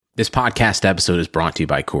This podcast episode is brought to you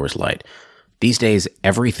by Coors Light. These days,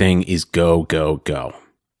 everything is go, go, go.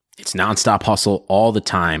 It's nonstop hustle all the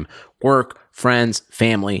time. Work, friends,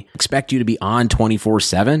 family expect you to be on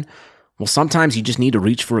 24/7. Well, sometimes you just need to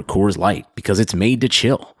reach for a Coors Light because it's made to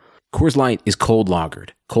chill. Coors Light is cold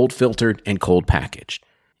lagered, cold filtered, and cold packaged.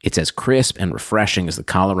 It's as crisp and refreshing as the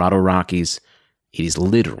Colorado Rockies. It is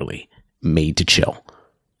literally made to chill.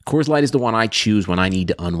 Coors Light is the one I choose when I need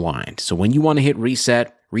to unwind. So when you want to hit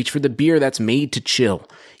reset, reach for the beer that's made to chill.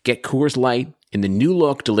 Get Coors Light in the new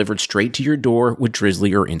look delivered straight to your door with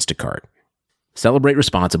Drizzly or Instacart. Celebrate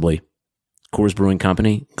responsibly. Coors Brewing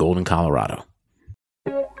Company, Golden, Colorado.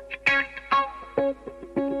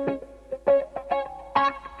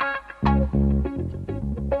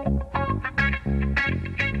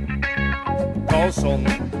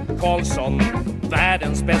 Karlsson,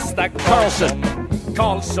 världens bästa Karlsson.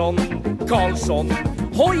 Karlsson,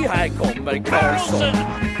 hoj här kommer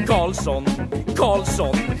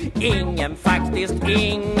Karlsson,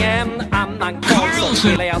 ingen annan Karlsson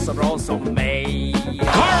spelar jag så bra som mig.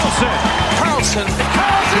 Karlsson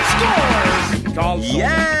scores!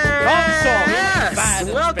 Yes!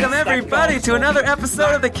 Welcome everybody to another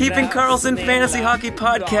episode of the Keeping Karlsson Fantasy Hockey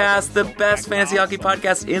Podcast, the best fantasy hockey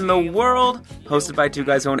podcast in the world, hosted by two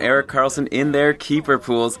guys who own Erik Karlsson in their keeper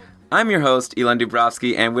pools. I'm your host, Elon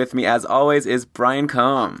Dubrovsky, and with me, as always, is Brian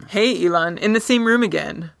Combe. Hey, Elon, in the same room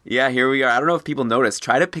again. Yeah, here we are. I don't know if people noticed.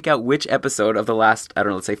 Try to pick out which episode of the last,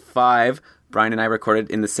 let's say 5, Brian and I recorded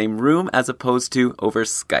in the same room as opposed to over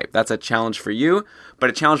Skype. That's a challenge for you, but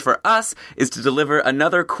a challenge for us is to deliver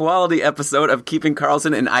another quality episode of Keeping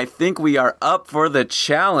Karlsson, and I think we are up for the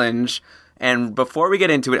challenge. And before we get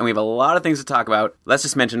into it, and we have a lot of things to talk about, let's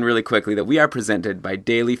just mention really quickly that we are presented by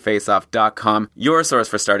dailyfaceoff.com, your source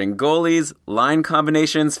for starting goalies, line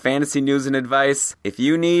combinations, fantasy news and advice. If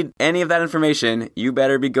you need any of that information, you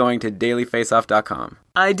better be going to dailyfaceoff.com.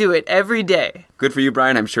 I do it every day. Good for you,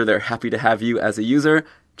 Brian. I'm sure they're happy to have you as a user,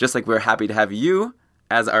 just like we're happy to have you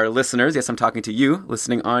as our listeners. Yes, I'm talking to you,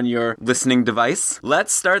 listening on your listening device.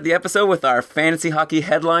 Let's start the episode with our fantasy hockey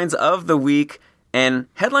headlines of the week. And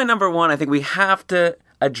headline number 1, I think we have to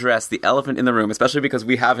address the elephant in the room, especially because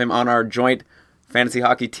we have him on our joint fantasy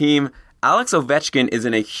hockey team. Alex Ovechkin is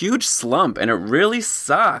in a huge slump, and it really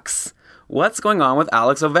sucks. What's going on with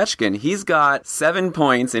Alex Ovechkin? He's got 7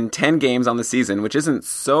 points in 10 games on the season, which isn't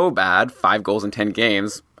so bad. 5 goals in 10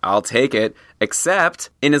 games. I'll take it. Except,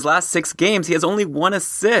 in his last 6 games, he has only 1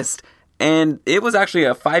 assist. And it was actually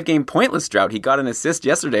a 5-game pointless drought. He got an assist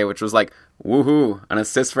yesterday, which was like, woohoo, an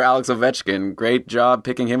assist for Alex Ovechkin. Great job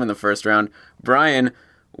picking him in the first round. Brian,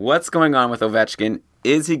 what's going on with Ovechkin?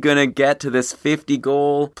 Is he going to get to this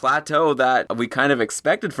 50-goal plateau that we kind of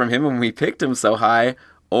expected from him when we picked him so high?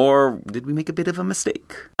 Or did we make a bit of a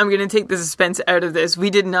mistake? I'm going to take the suspense out of this.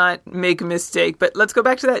 We did not make a mistake, but let's go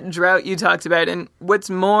back to that drought you talked about. And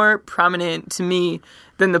what's more prominent to me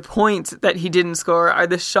than the points that he didn't score are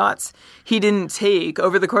the shots he didn't take.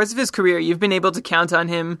 Over the course of his career, you've been able to count on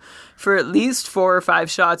him for at least 4 or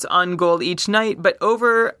 5 shots on goal each night, but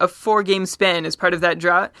over a 4-game span as part of that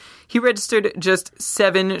drought, he registered just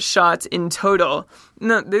 7 shots in total.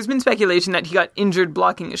 Now, there's been speculation that he got injured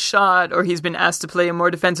blocking a shot, or he's been asked to play a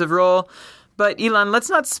more defensive role. But Elon, let's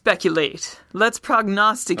not speculate. Let's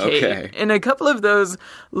prognosticate. Okay. In a couple of those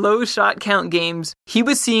low shot count games, he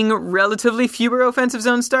was seeing relatively fewer offensive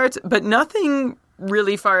zone starts, but nothing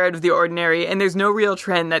really far out of the ordinary, and there's no real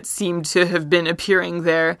trend that seemed to have been appearing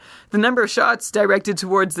there. The number of shots directed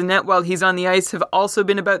towards the net while he's on the ice have also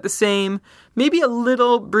been about the same. Maybe a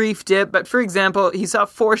little brief dip, but for example, he saw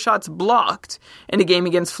 4 shots blocked in a game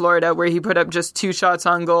against Florida where he put up just 2 shots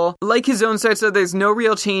on goal. Like his own starts, though, there's no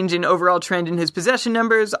real change in overall trend in his possession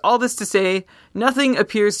numbers. All this to say, nothing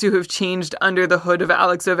appears to have changed under the hood of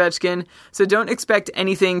Alex Ovechkin, so don't expect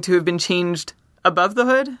anything to have been changed above the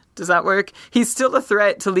hood. Does that work? He's still a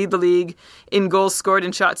threat to lead the league in goals scored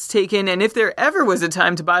and shots taken, and if there ever was a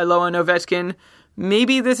time to buy low on Ovechkin,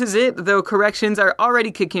 maybe this is it, though corrections are already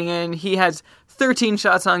kicking in. He has 13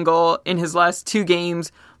 shots on goal in his last 2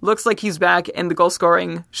 games. Looks like he's back, and the goal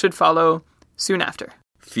scoring should follow soon after.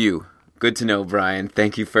 Phew. Good to know, Brian.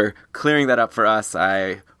 Thank you for clearing that up for us.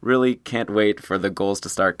 I really can't wait for the goals to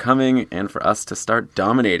start coming and for us to start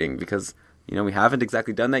dominating because, we haven't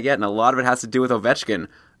exactly done that yet, and a lot of it has to do with Ovechkin.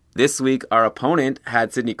 This week, our opponent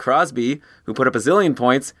had Sidney Crosby, who put up a zillion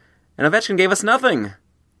points, and Ovechkin gave us nothing.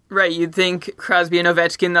 Right, you'd think Crosby and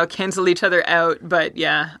Ovechkin, they'll cancel each other out, but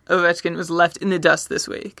yeah, Ovechkin was left in the dust this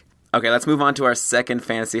week. Okay, let's move on to our second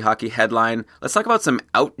fantasy hockey headline. Let's talk about some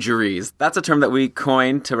outjuries. That's a term that we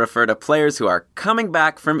coined to refer to players who are coming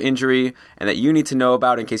back from injury and that you need to know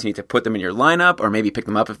about in case you need to put them in your lineup or maybe pick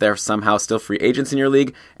them up if they're somehow still free agents in your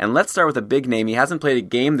league. And let's start with a big name. He hasn't played a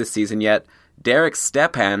game this season yet. Derek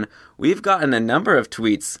Stepan. We've gotten a number of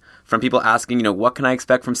tweets from people asking, what can I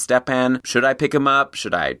expect from Stepan? Should I pick him up?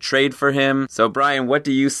 Should I trade for him? So, Brian, what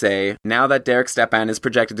do you say now that Derek Stepan is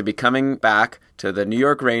projected to be coming back to the New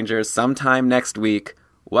York Rangers sometime next week?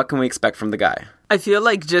 What can we expect from the guy? I feel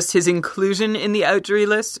like just his inclusion in the outjury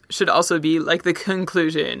list should also be like the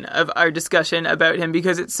conclusion of our discussion about him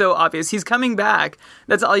because it's so obvious. He's coming back.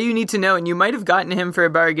 That's all you need to know. And you might have gotten him for a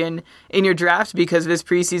bargain in your draft because of his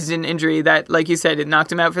preseason injury that, like you said, it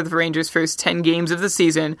knocked him out for the Rangers' first 10 games of the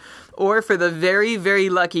season. Or for the very, very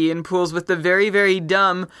lucky in pools with the very, very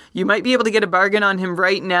dumb, you might be able to get a bargain on him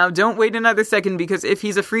right now. Don't wait another second because if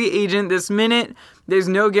he's a free agent this minute, there's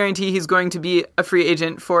no guarantee he's going to be a free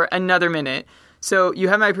agent for another minute. So you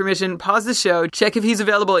have my permission, pause the show, check if he's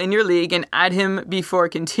available in your league, and add him before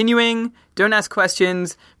continuing. Don't ask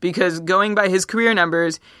questions, because going by his career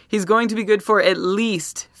numbers, he's going to be good for at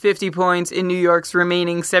least 50 points in New York's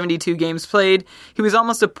remaining 72 games played. He was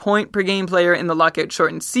almost a point per game player in the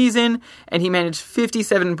lockout-shortened season, and he managed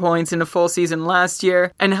 57 points in a full season last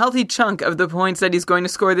year. And a healthy chunk of the points that he's going to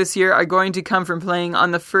score this year are going to come from playing on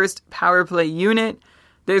the first power play unit.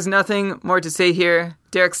 There's nothing more to say here.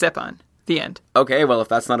 Derek Stepan. The end. Okay, well, if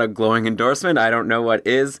that's not a glowing endorsement, I don't know what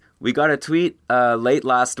is. We got a tweet late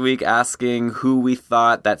last week asking who we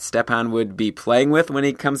thought that Stepan would be playing with when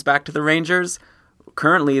he comes back to the Rangers.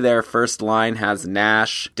 Currently, their first line has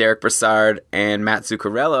Nash, Derek Brassard, and Matt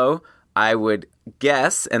Zuccarello. I would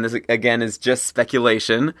guess, and this again is just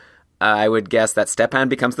speculation, I would guess that Stepan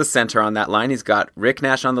becomes the center on that line. He's got Rick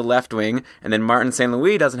Nash on the left wing, and then Martin St.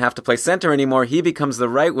 Louis doesn't have to play center anymore. He becomes the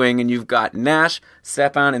right wing, and you've got Nash,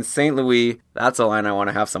 Stepan, and St. Louis. That's a line I want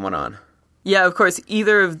to have someone on. Yeah, of course,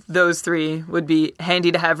 either of those three would be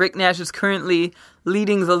handy to have. Rick Nash is currently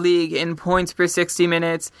leading the league in points per 60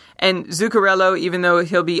 minutes. And Zuccarello, even though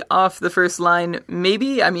he'll be off the first line,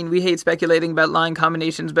 maybe, we hate speculating about line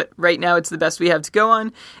combinations, but right now it's the best we have to go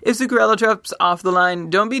on. If Zuccarello drops off the line,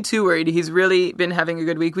 don't be too worried. He's really been having a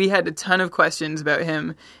good week. We had a ton of questions about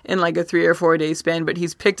him in like a 3 or 4 day span, but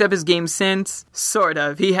he's picked up his game since, sort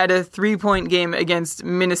of. He had a 3-point game against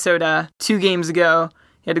Minnesota 2 games ago.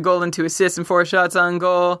 He had a goal and 2 assists and 4 shots on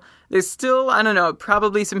goal. There's still,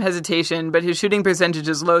 probably some hesitation, but his shooting percentage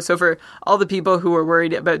is low. So for all the people who are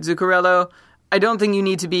worried about Zuccarello, I don't think you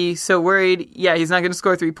need to be so worried. Yeah, he's not going to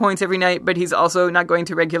score 3 points every night, but he's also not going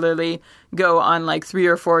to regularly go on like 3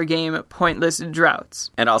 or 4 game pointless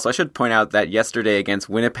droughts. And also, I should point out that yesterday against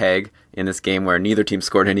Winnipeg, in this game where neither team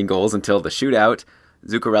scored any goals until the shootout,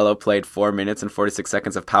 Zuccarello played 4 minutes and 46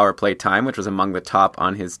 seconds of power play time, which was among the top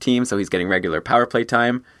on his team, so he's getting regular power play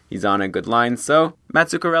time. He's on a good line, so Matt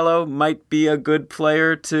Zuccarello might be a good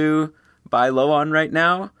player to buy low on right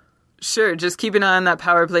now. Sure, just keep an eye on that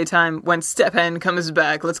power play time when Stepan comes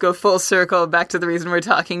back. Let's go full circle back to the reason we're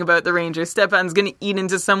talking about the Rangers. Stepan's going to eat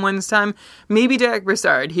into someone's time. Maybe Derek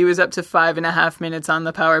Brassard. He was up to 5.5 minutes on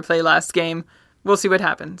the power play last game. We'll see what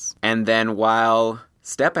happens. And then while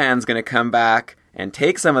Stepan's going to come back and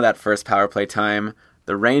take some of that first power play time,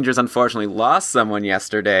 the Rangers unfortunately lost someone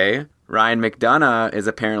yesterday. Ryan McDonagh is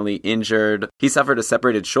apparently injured. He suffered a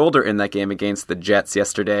separated shoulder in that game against the Jets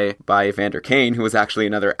yesterday by Evander Kane, who was actually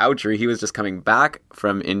another outjury. He was just coming back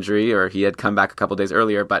from injury, or he had come back a couple days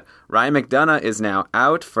earlier. But Ryan McDonagh is now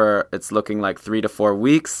out for, it's looking like 3 to 4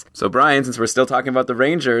 weeks. So Brian, since we're still talking about the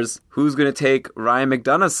Rangers, who's going to take Ryan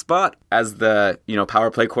McDonagh's spot as the,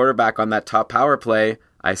 power play quarterback on that top power play?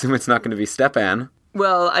 I assume it's not going to be Stepan.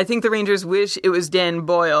 Well, I think the Rangers wish it was Dan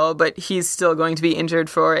Boyle, but he's still going to be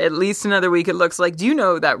injured for at least another week, it looks like. Do you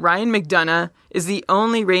know that Ryan McDonagh is the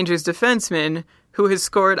only Rangers defenseman who has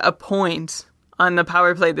scored a point on the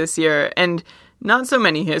power play this year? And not so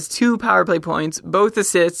many. He has 2 power play points, both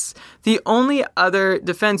assists. The only other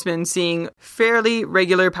defenseman seeing fairly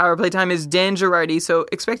regular power play time is Dan Girardi, so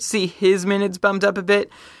expect to see his minutes bumped up a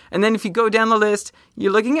bit. And then if you go down the list,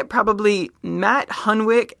 you're looking at probably Matt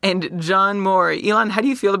Hunwick and John Moore. Elon, how do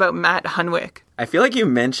you feel about Matt Hunwick? I feel like you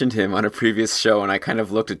mentioned him on a previous show, and I kind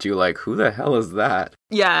of looked at you like, who the hell is that?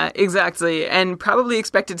 Yeah, exactly. And probably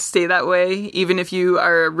expect it to stay that way. Even if you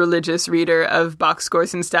are a religious reader of box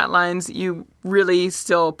scores and stat lines, you really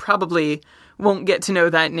still probably won't get to know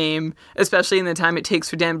that name, especially in the time it takes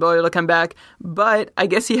for Dan Boyle to come back. But I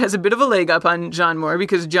guess he has a bit of a leg up on John Moore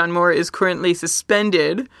because John Moore is currently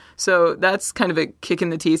suspended. So that's kind of a kick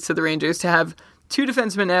in the teeth to the Rangers to have 2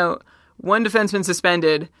 defensemen out, 1 defenseman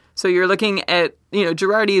suspended. So you're looking at,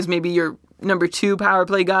 Girardi is maybe your number 2 power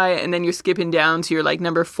play guy, and then you're skipping down to your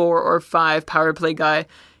number 4 or 5 power play guy.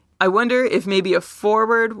 I wonder if maybe a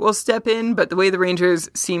forward will step in, but the way the Rangers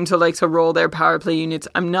seem to like to roll their power play units,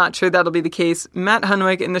 I'm not sure that'll be the case. Matt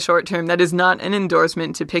Hunwick in the short term, that is not an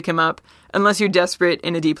endorsement to pick him up unless you're desperate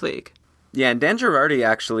in a deep league. Yeah, and Dan Girardi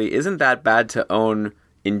actually isn't that bad to own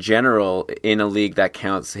in general in a league that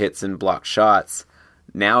counts hits and blocked shots.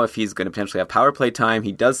 Now, if he's going to potentially have power play time,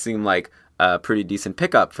 he does seem like a pretty decent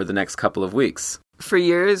pickup for the next couple of weeks. For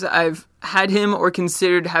years, I've had him or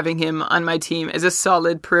considered having him on my team as a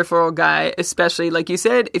solid peripheral guy, especially, like you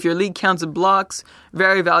said, if your league counts blocks,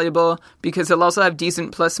 very valuable, because he'll also have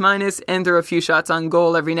decent plus-minus and throw a few shots on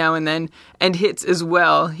goal every now and then, and hits as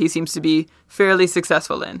well, he seems to be fairly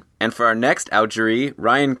successful in. And for our next outjury,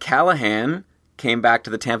 Ryan Callahan came back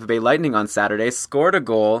to the Tampa Bay Lightning on Saturday, scored a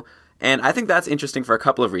goal, and I think that's interesting for a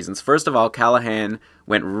couple of reasons. First of all, Callahan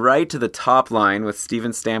went right to the top line with Steven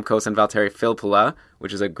Stamkos and Valtteri Filppula,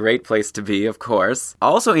 which is a great place to be, of course.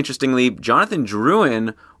 Also, interestingly, Jonathan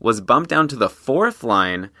Drouin was bumped down to the 4th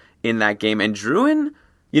line in that game. And Drouin,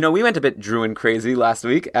 we went a bit Drouin crazy last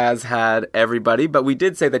week, as had everybody, but we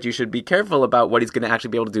did say that you should be careful about what he's going to actually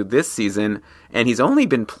be able to do this season. And he's only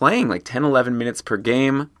been playing 10, 11 minutes per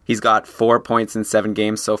game. He's got 4 points in 7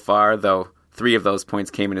 games so far, though 3 of those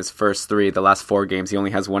points came in his first 3. The last 4 games, he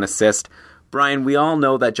only has 1 assist. Brian, we all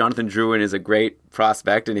know that Jonathan Drouin is a great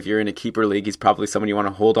prospect, and if you're in a keeper league, he's probably someone you want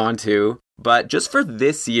to hold on to. But just for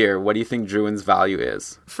this year, what do you think Drouin's value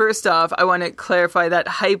is? First off, I want to clarify that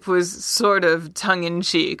hype was sort of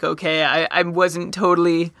tongue-in-cheek, okay? I wasn't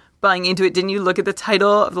totally buying into it. Didn't you look at the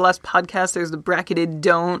title of the last podcast? There's the bracketed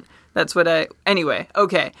don't. That's what Anyway,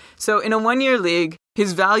 okay. So in a 1-year league,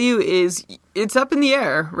 his value it's up in the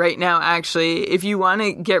air right now, actually. If you want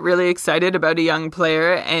to get really excited about a young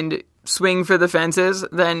player and swing for the fences,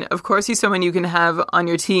 then of course he's someone you can have on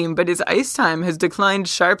your team. But his ice time has declined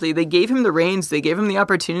sharply. They gave him the reins. They gave him the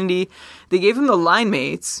opportunity. They gave him the line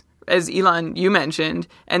mates, as Elon, you mentioned,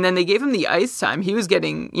 and then they gave him the ice time. He was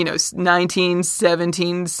getting, 19,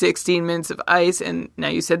 17, 16 minutes of ice, and now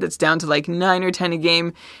you said that's down to 9 or 10 a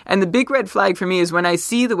game. And the big red flag for me is when I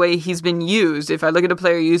see the way he's been used, if I look at a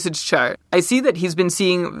player usage chart, I see that he's been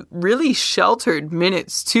seeing really sheltered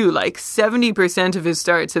minutes too. 70% of his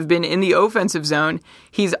starts have been in the offensive zone.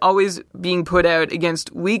 He's always being put out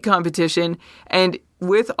against weak competition, and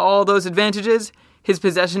with all those advantages, his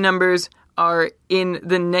possession numbers are in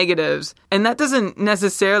the negatives. And that doesn't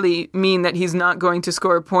necessarily mean that he's not going to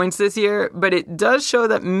score points this year, but it does show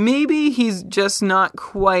that maybe he's just not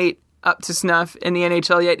quite up to snuff in the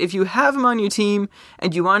NHL yet. If you have him on your team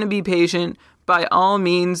and you want to be patient, by all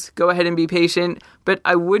means, go ahead and be patient, but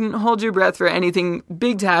I wouldn't hold your breath for anything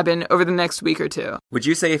big to happen over the next week or 2. Would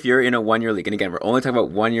you say if you're in a 1-year league, and again, we're only talking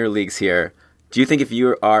about 1-year leagues here, do you think if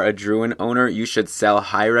you are a Drouin owner, you should sell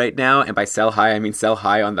high right now? And by sell high, I mean sell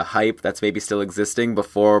high on the hype that's maybe still existing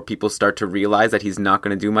before people start to realize that he's not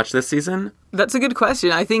going to do much this season? That's a good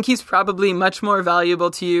question. I think he's probably much more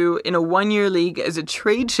valuable to you in a 1-year league as a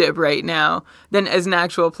trade chip right now than as an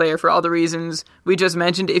actual player for all the reasons we just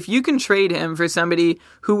mentioned. If you can trade him for somebody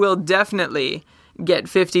who will definitely get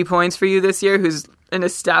 50 points for you this year, who's an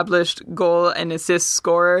established goal and assist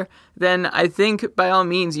scorer, then I think by all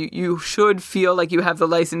means you should feel like you have the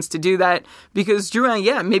license to do that, because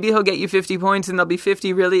Drouin, maybe he'll get you 50 points and there'll be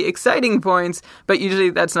 50 really exciting points, but usually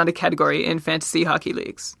that's not a category in fantasy hockey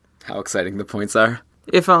leagues. How exciting the points are.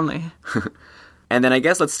 If only. And then I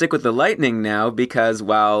guess let's stick with the Lightning now, because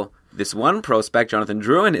while this one prospect, Jonathan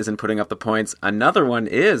Drouin, isn't putting up the points, another one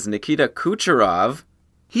is Nikita Kucherov.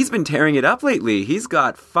 He's been tearing it up lately. He's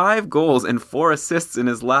got 5 goals and 4 assists in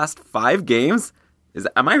his last 5 games.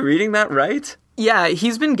 Am I reading that right? Yeah,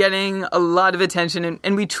 he's been getting a lot of attention,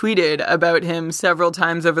 and we tweeted about him several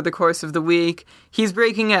times over the course of the week. He's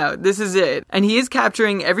breaking out. This is it. And he is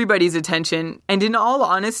capturing everybody's attention. And in all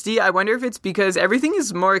honesty, I wonder if it's because everything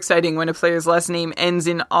is more exciting when a player's last name ends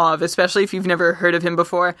in "ov, especially if you've never heard of him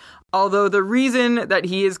before. Although the reason that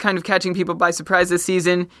he is kind of catching people by surprise this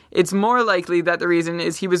season, it's more likely that the reason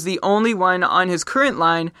is he was the only one on his current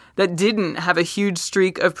line that didn't have a huge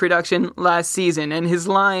streak of production last season. And his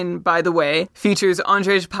line, by the way, features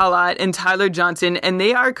Ondrej Palat and Tyler Johnson, and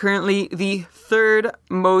they are currently the 3rd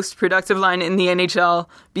most productive line in the NHL,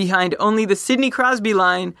 behind only the Sidney Crosby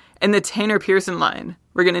line and the Tanner Pearson line.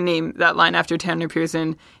 We're going to name that line after Tanner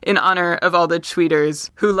Pearson in honor of all the tweeters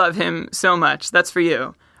who love him so much. That's for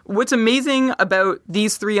you. What's amazing about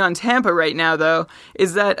these three on Tampa right now, though,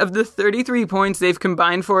 is that of the 33 points they've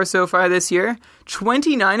combined for so far this year,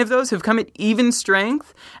 29 of those have come at even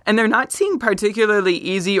strength, and they're not seeing particularly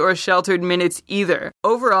easy or sheltered minutes either.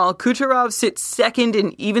 Overall, Kucherov sits second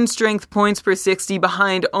in even strength points per 60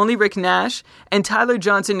 behind only Rick Nash, and Tyler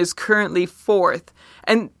Johnson is currently fourth.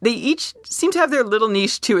 And they each seem to have their little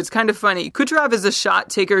niche, too. It's kind of funny. Kucherov is a shot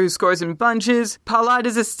taker who scores in bunches. Palat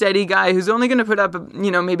is a steady guy who's only going to put up,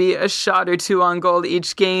 maybe a shot or two on goal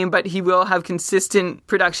each game, but he will have consistent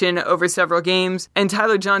production over several games. And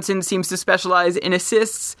Tyler Johnson seems to specialize in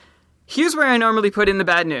assists. Here's where I normally put in the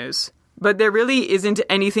bad news. But there really isn't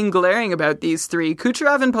anything glaring about these three.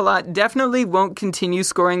 Kucherov and Palat definitely won't continue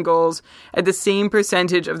scoring goals at the same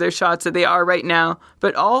percentage of their shots that they are right now,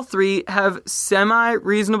 but all three have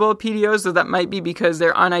semi-reasonable PDOs, so that might be because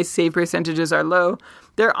their on-ice save percentages are low.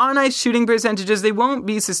 Their on-ice shooting percentages, they won't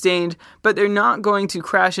be sustained, but they're not going to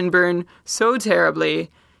crash and burn so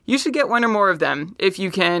terribly. You should get one or more of them, if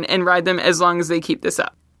you can, and ride them as long as they keep this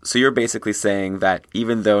up. So you're basically saying that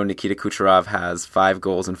even though Nikita Kucherov has 5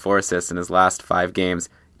 goals and 4 assists in his last 5 games,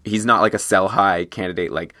 he's not like a sell-high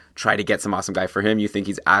candidate, like try to get some awesome guy for him. You think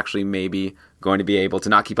he's actually maybe going to be able to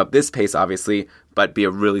not keep up this pace, obviously, but be a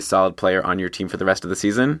really solid player on your team for the rest of the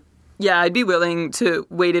season? Yeah, I'd be willing to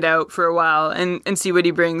wait it out for a while and see what he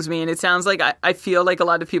brings me. And it sounds like I feel like a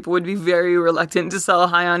lot of people would be very reluctant to sell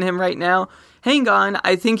high on him right now. Hang on,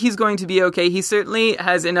 I think he's going to be okay. He certainly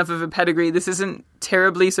has enough of a pedigree. This isn't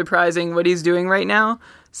terribly surprising what he's doing right now.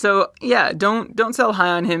 So yeah, don't sell high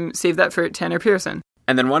on him. Save that for Tanner Pearson.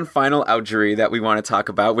 And then one final outjury that we want to talk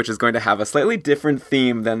about, which is going to have a slightly different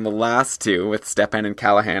theme than the last two, with Stepan and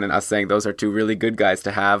Callahan and us saying those are two really good guys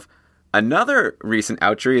to have. Another recent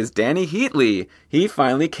outjury is Danny Heatley. He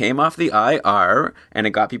finally came off the IR, and it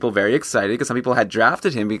got people very excited because some people had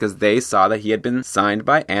drafted him because they saw that he had been signed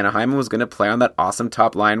by Anaheim and was going to play on that awesome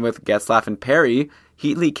top line with Getzlaf and Perry.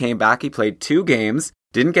 Heatley came back, he played 2 games,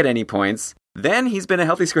 didn't get any points. Then he's been a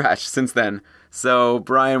healthy scratch since then. So,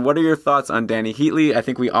 Brian, what are your thoughts on Danny Heatley? I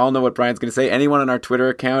think we all know what Brian's going to say. Anyone on our Twitter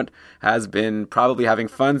account has been probably having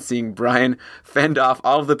fun seeing Brian fend off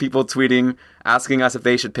all of the people tweeting, asking us if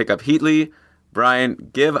they should pick up Heatley. Brian,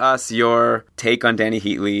 give us your take on Danny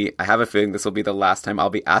Heatley. I have a feeling this will be the last time I'll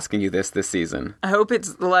be asking you this season. I hope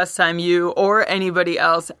it's the last time you or anybody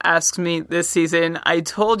else asks me this season. I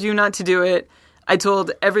told you not to do it. I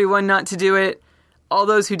told everyone not to do it. All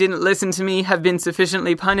those who didn't listen to me have been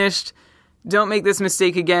sufficiently punished. Don't make this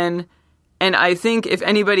mistake again. And I think if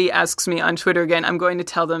anybody asks me on Twitter again, I'm going to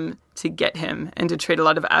tell them to get him and to trade a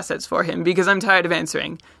lot of assets for him because I'm tired of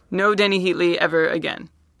answering. No Danny Heatley ever again.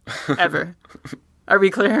 Ever. Are we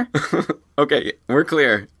clear? Okay, we're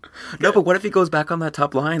clear. No, but what if he goes back on that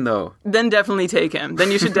top line, though? Then definitely take him.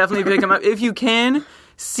 Then you should definitely pick him up. If you can,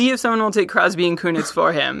 see if someone will take Crosby and Kunitz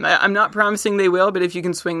for him. I'm not promising they will, but if you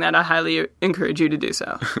can swing that, I highly encourage you to do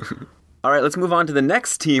so. All right, let's move on to the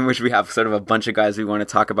next team, which we have sort of a bunch of guys we want to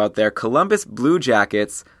talk about there. Columbus Blue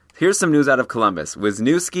Jackets. Here's some news out of Columbus.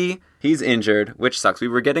 Wisniewski, he's injured, which sucks. We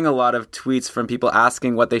were getting a lot of tweets from people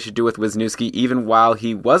asking what they should do with Wisniewski even while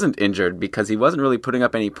he wasn't injured because he wasn't really putting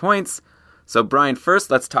up any points. So, Brian,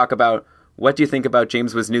 first let's talk about what do you think about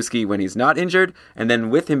James Wisniewski when he's not injured? And then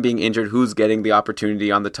with him being injured, who's getting the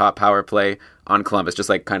opportunity on the top power play on Columbus? Just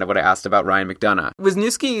like kind of what I asked about Ryan McDonough.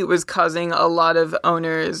 Wisniewski was causing a lot of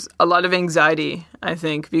owners a lot of anxiety, I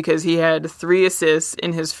think, because he had 3 assists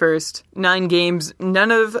in his first 9 games.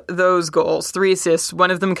 None of those goals, 3 assists,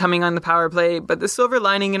 one of them coming on the power play. But the silver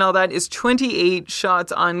lining and all that is 28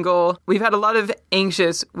 shots on goal. We've had a lot of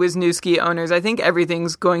anxious Wisniewski owners. I think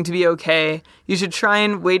everything's going to be okay. You should try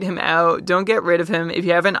and wait him out. Don't get rid of him. If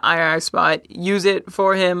you have an IR spot, use it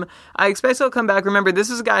for him. I expect he'll come back. Remember, this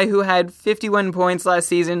is a guy who had 51 points last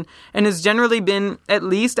season and has generally been at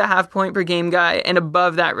least a half point per game guy and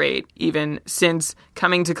above that rate even since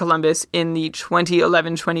coming to Columbus in the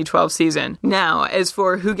 2011-2012 season. Now, as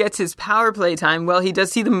for who gets his power play time, well, he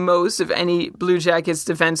does see the most of any Blue Jackets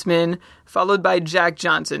defenseman, followed by Jack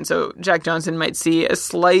Johnson. So Jack Johnson might see a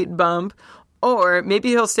slight bump. Or maybe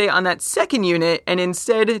he'll stay on that second unit, and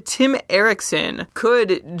instead Tim Eriksson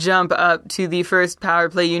could jump up to the first power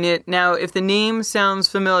play unit. Now, if the name sounds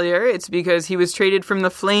familiar, it's because he was traded from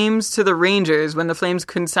the Flames to the Rangers when the Flames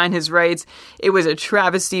couldn't sign his rights. It was a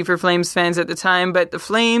travesty for Flames fans at the time, but the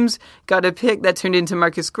Flames got a pick that turned into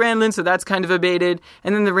Marcus Granlund, so that's kind of abated.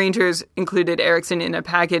 And then the Rangers included Eriksson in a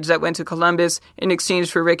package that went to Columbus in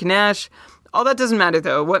exchange for Rick Nash. All that doesn't matter,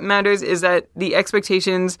 though. What matters is that the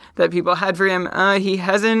expectations that people had for him, he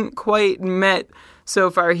hasn't quite met so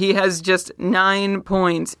far. He has just 9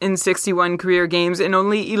 points in 61 career games and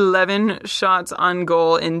only 11 shots on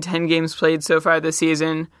goal in 10 games played so far this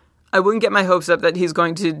season. I wouldn't get my hopes up that he's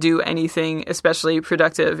going to do anything especially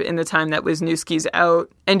productive in the time that Wisniewski's out.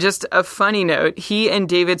 And just a funny note, he and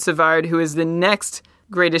David Savard, who is the next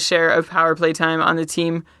greatest share of power play time on the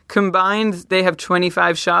team, combined they have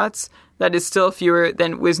 25 shots. That is still fewer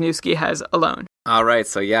than Wisniewski has alone. All right,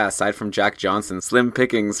 so yeah, aside from Jack Johnson, slim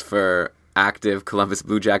pickings for active Columbus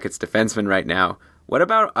Blue Jackets defensemen right now. What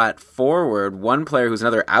about at forward, one player who's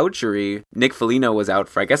another ouchery? Nick Foligno was out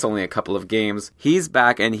for, I guess, only a couple of games. He's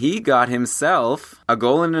back, and he got himself a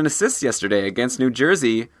goal and an assist yesterday against New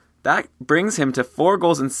Jersey. That brings him to 4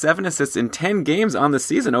 goals and 7 assists in 10 games on the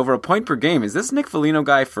season, over a point per game. Is this Nick Foligno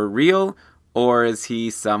guy for real, or is he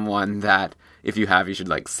someone that, if you have, you should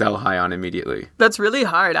sell high on immediately? That's really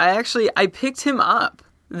hard. I picked him up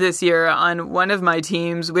this year on one of my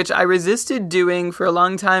teams, which I resisted doing for a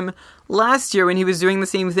long time last year when he was doing the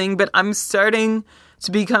same thing, but I'm starting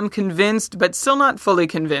to become convinced, but still not fully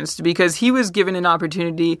convinced, because he was given an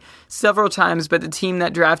opportunity several times by the team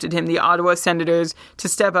that drafted him, the Ottawa Senators, to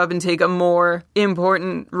step up and take a more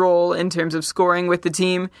important role in terms of scoring with the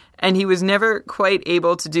team, and he was never quite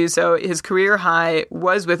able to do so. His career high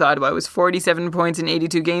was with Ottawa. It was 47 points in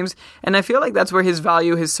 82 games, and I feel like that's where his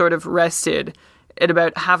value has sort of rested, at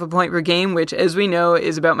about half a point per game, which, as we know,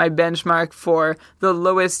 is about my benchmark for the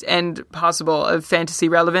lowest end possible of fantasy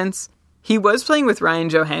relevance. He was playing with Ryan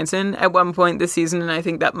Johansson at one point this season, and I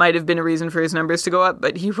think that might have been a reason for his numbers to go up,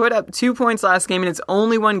 but he put up 2 points last game, and it's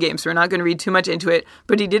only one game, so we're not going to read too much into it,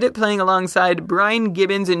 but he did it playing alongside Brian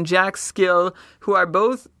Gibbons and Jack Skill, who are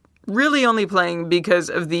both really only playing because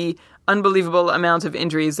of the unbelievable amount of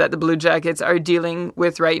injuries that the Blue Jackets are dealing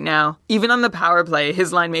with right now. Even on the power play,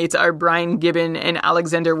 his line mates are Brian Gibbon and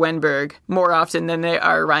Alexander Wenberg more often than they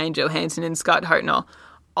are Ryan Johansson and Scott Hartnell.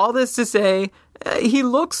 All this to say, he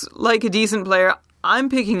looks like a decent player. I'm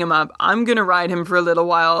picking him up. I'm going to ride him for a little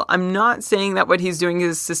while. I'm not saying that what he's doing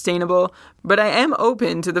is sustainable, but I am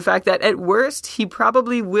open to the fact that at worst, he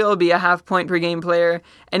probably will be a half point per game player.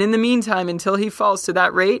 And in the meantime, until he falls to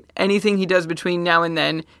that rate, anything he does between now and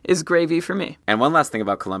then is gravy for me. And one last thing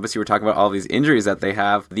about Columbus, you were talking about all these injuries that they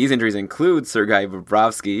have. These injuries include Sergei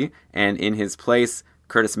Bobrovsky, and in his place,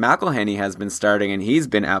 Curtis McElhinney has been starting, and he's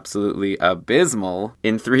been absolutely abysmal.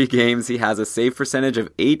 In 3 games, he has a save percentage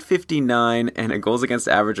of .859 and a goals against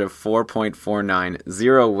average of 4.49,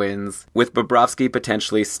 0 wins. With Bobrovsky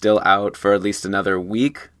potentially still out for at least another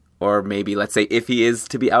week, or maybe, let's say, if he is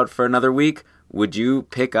to be out for another week, would you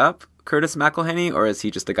pick up Curtis McElhinney, or is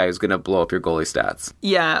he just the guy who's going to blow up your goalie stats?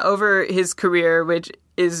 Yeah, over his career, which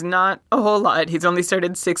is not a whole lot. He's only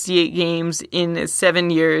started 68 games in 7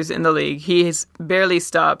 years in the league. He has barely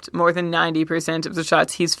stopped more than 90% of the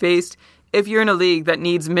shots he's faced. If you're in a league that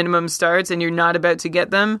needs minimum starts and you're not about to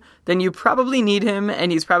get them, then you probably need him,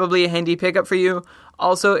 and he's probably a handy pickup for you.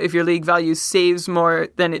 Also, if your league value saves more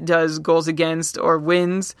than it does goals against or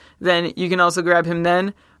wins, then you can also grab him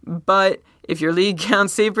then. But if your league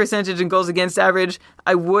counts save percentage and goals against average,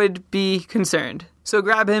 I would be concerned. So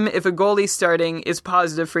grab him if a goalie starting is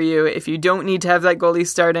positive for you. If you don't need to have that goalie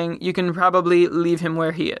starting, you can probably leave him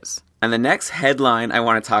where he is. And the next headline I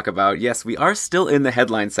want to talk about, yes, we are still in the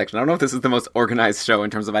headline section. I don't know if this is the most organized show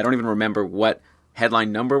in terms of I don't even remember what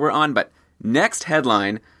headline number we're on, but next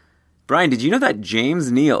headline, Brian, did you know that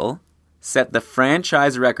James Neal set the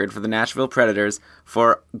franchise record for the Nashville Predators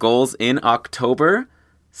for goals in October?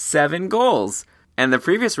 7 goals. And the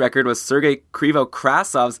previous record was Sergei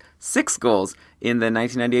Krivo-Krasov's 6 goals in the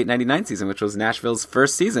 1998-99 season, which was Nashville's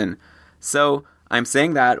first season. So I'm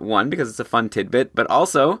saying that, one, because it's a fun tidbit, but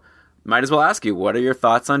also might as well ask you, what are your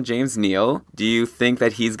thoughts on James Neal? Do you think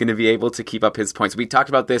that he's going to be able to keep up his points? We talked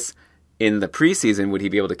about this in the preseason. Would he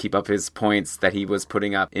be able to keep up his points that he was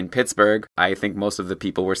putting up in Pittsburgh? I think most of the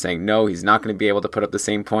people were saying no, he's not going to be able to put up the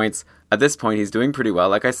same points. At this point, he's doing pretty well.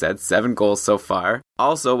 Like I said, 7 goals so far.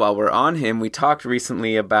 Also, while we're on him, we talked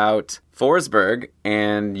recently about Forsberg,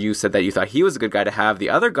 and you said that you thought he was a good guy to have. The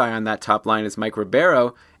other guy on that top line is Mike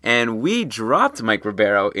Ribeiro, and we dropped Mike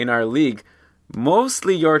Ribeiro in our league.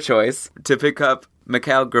 Mostly your choice to pick up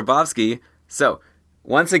Mikhail Grabovski. So,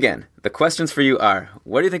 once again, the questions for you are,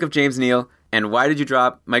 what do you think of James Neal, and why did you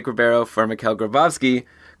drop Mike Ribeiro for Mikhail Grabovski,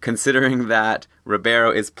 considering that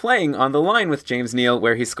Ribeiro is playing on the line with James Neal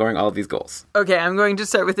where he's scoring all of these goals? Okay, I'm going to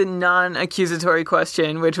start with a non-accusatory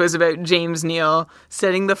question, which was about James Neal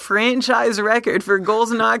setting the franchise record for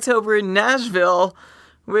goals in October in Nashville,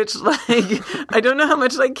 which, I don't know how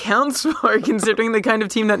much that counts for, considering the kind of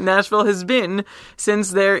team that Nashville has been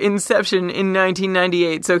since their inception in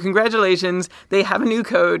 1998. So congratulations. They have a new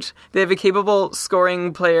coach. They have a capable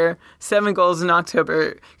scoring player, 7 goals in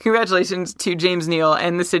October. Congratulations to James Neal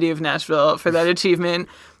and the city of Nashville for that achievement.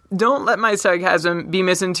 Don't let my sarcasm be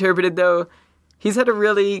misinterpreted, though. He's had a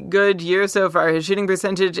really good year so far. His shooting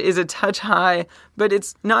percentage is a touch high, but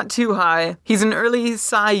it's not too high. He's an early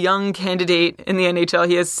Cy Young candidate in the NHL.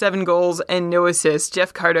 He has 7 goals and no assists.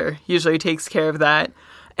 Jeff Carter usually takes care of that.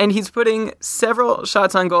 And he's putting several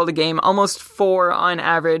shots on goal a game, almost 4 on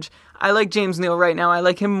average. I like James Neal right now. I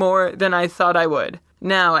like him more than I thought I would.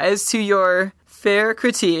 Now, as to your fair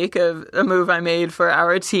critique of a move I made for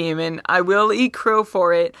our team, and I will eat crow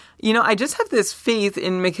for it. I just have this faith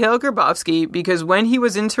in Mikhail Grabovski because when he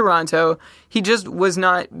was in Toronto, he just was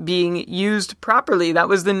not being used properly. That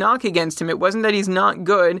was the knock against him. It wasn't that he's not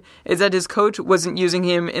good, it's that his coach wasn't using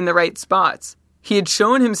him in the right spots. He had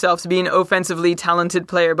shown himself to be an offensively talented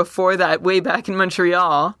player before that, way back in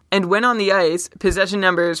Montreal. And when on the ice, possession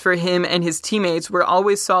numbers for him and his teammates were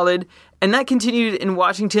always solid. And that continued in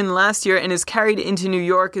Washington last year and is carried into New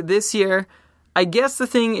York this year. I guess the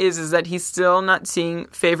thing is that he's still not seeing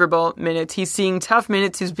favorable minutes. He's seeing tough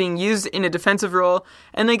minutes. He's being used in a defensive role.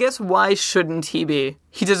 And I guess why shouldn't he be?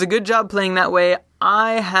 He does a good job playing that way.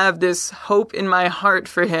 I have this hope in my heart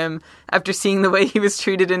for him after seeing the way he was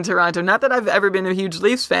treated in Toronto. Not that I've ever been a huge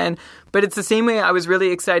Leafs fan, but it's the same way I was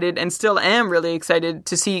really excited and still am really excited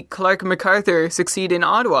to see Clark MacArthur succeed in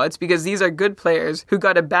Ottawa. It's because these are good players who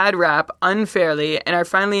got a bad rap unfairly and are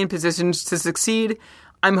finally in positions to succeed.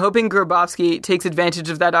 I'm hoping Grabovski takes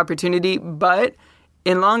advantage of that opportunity, but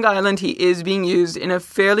in Long Island, he is being used in a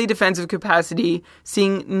fairly defensive capacity,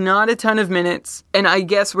 seeing not a ton of minutes. And I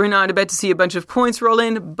guess we're not about to see a bunch of points roll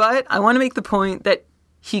in, but I want to make the point that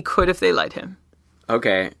he could if they let him.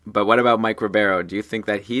 Okay, but what about Mike Ribeiro? Do you think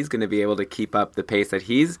that he's going to be able to keep up the pace that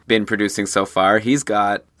he's been producing so far? He's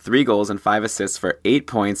got 3 goals and 5 assists for 8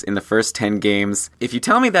 points in the first 10 games. If you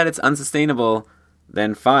tell me that it's unsustainable,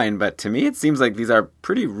 then fine. But to me, it seems like these are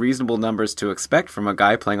pretty reasonable numbers to expect from a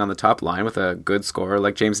guy playing on the top line with a good scorer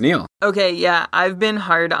like James Neal. Okay, yeah, I've been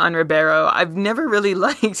hard on Ribeiro. I've never really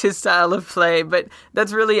liked his style of play, but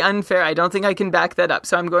that's really unfair. I don't think I can back that up.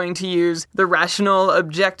 So I'm going to use the rational,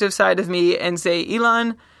 objective side of me and say,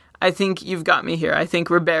 Elon, I think you've got me here. I think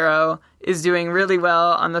Ribeiro is doing really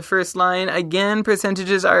well on the first line. Again,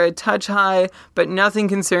 percentages are a touch high, but nothing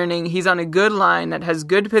concerning. He's on a good line that has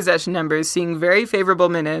good possession numbers, seeing very favorable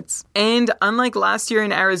minutes. And unlike last year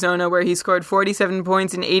in Arizona, where he scored 47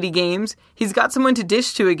 points in 80 games, he's got someone to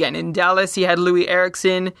dish to again. In Dallas, he had Louis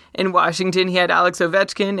Eriksson. In Washington, he had Alex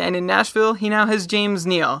Ovechkin. And in Nashville, he now has James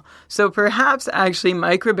Neal. So perhaps, actually,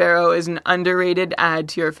 Mike Ribeiro is an underrated add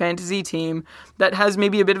to your fantasy team that has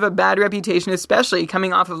maybe a bit of a bad reputation, especially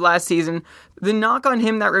coming off of last season. The knock on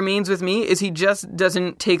him that remains with me is he just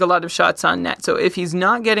doesn't take a lot of shots on net. So if he's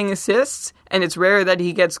not getting assists, and it's rare that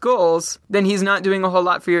he gets goals, then he's not doing a whole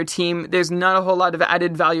lot for your team. There's not a whole lot of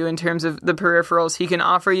added value in terms of the peripherals he can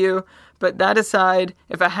offer you. But that aside,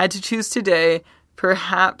 if I had to choose today,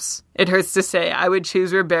 perhaps it hurts to say I would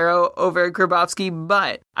choose Ribeiro over Grabovski,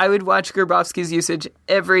 but I would watch Grabovski's usage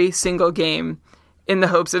every single game in the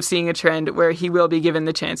hopes of seeing a trend where he will be given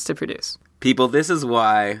the chance to produce. People, this is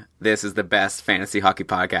why this is the best fantasy hockey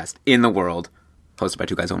podcast in the world, hosted by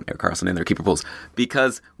two guys own Eric Carlson and their keeper pools,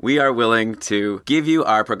 because we are willing to give you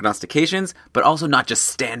our prognostications, but also not just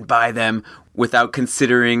stand by them without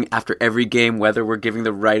considering after every game whether we're giving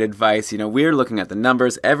the right advice. We're looking at the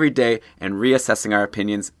numbers every day and reassessing our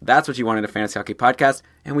opinions. That's what you want in a fantasy hockey podcast,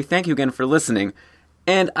 and we thank you again for listening.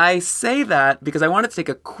 And I say that because I wanted to take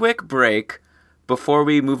a quick break before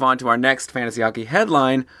we move on to our next fantasy hockey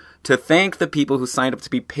headline to thank the people who signed up to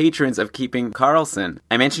be patrons of Keeping Karlsson.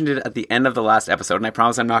 I mentioned it at the end of the last episode, and I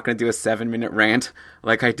promise I'm not going to do a 7-minute rant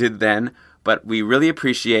like I did then, but we really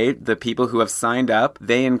appreciate the people who have signed up.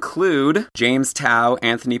 They include James Tao,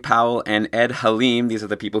 Anthony Powell, and Ed Halim. These are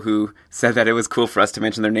the people who said that it was cool for us to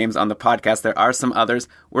mention their names on the podcast. There are some others.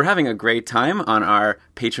 We're having a great time on our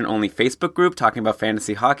patron-only Facebook group talking about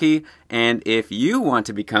fantasy hockey, and if you want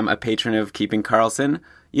to become a patron of Keeping Karlsson,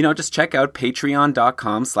 just check out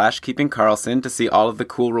patreon.com/keepingkarlsson to see all of the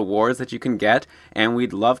cool rewards that you can get, and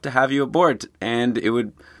we'd love to have you aboard. And it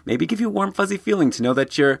would maybe give you a warm, fuzzy feeling to know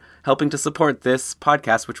that you're helping to support this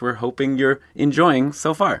podcast, which we're hoping you're enjoying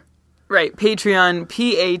so far. Right, Patreon,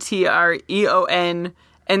 Patreon,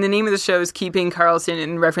 And the name of the show is Keeping Karlsson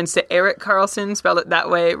in reference to Erik Karlsson, spell it that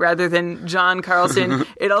way, rather than John Carlson.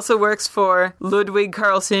 It also works for Ludwig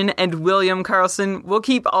Karlsson and William Karlsson. We'll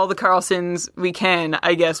keep all the Karlssons we can,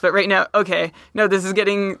 I guess. But right now, okay, no, this is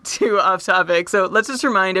getting too off topic. So let's just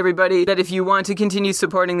remind everybody that if you want to continue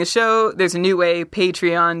supporting the show, there's a new way,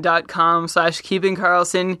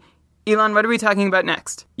 patreon.com/keepingkarlsson. Elon, what are we talking about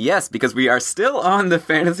next? Yes, because we are still on the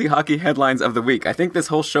Fantasy Hockey Headlines of the Week. I think this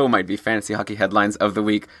whole show might be Fantasy Hockey Headlines of the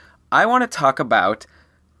Week. I want to talk about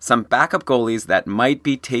some backup goalies that might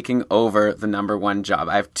be taking over the number one job.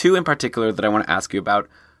 I have two in particular that I want to ask you about.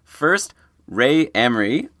 First, Ray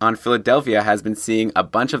Emery on Philadelphia has been seeing a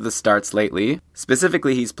bunch of the starts lately.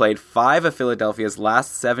 Specifically, he's played 5 of Philadelphia's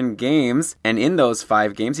last 7 games, and in those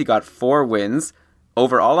 5 games, he got 4 wins.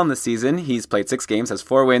 Overall on the season, he's played 6 games, has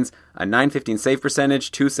 4 wins, a .915 save percentage,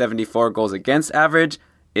 .274 goals against average.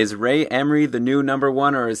 Is Ray Emery the new number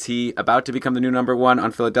one, or is he about to become the new number one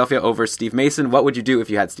on Philadelphia over Steve Mason? What would you do if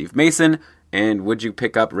you had Steve Mason, and would you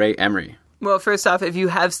pick up Ray Emery? Well, first off, if you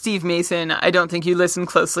have Steve Mason, I don't think you listened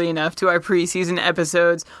closely enough to our preseason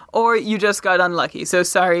episodes, or you just got unlucky. So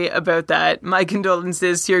sorry about that. My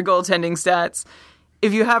condolences to your goaltending stats.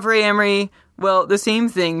 If you have Ray Emery, well, the same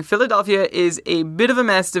thing. Philadelphia is a bit of a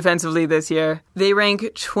mess defensively this year. They rank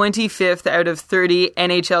 25th out of 30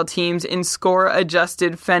 NHL teams in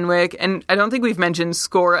score-adjusted Fenwick, and I don't think we've mentioned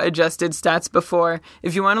score-adjusted stats before.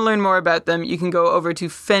 If you want to learn more about them, you can go over to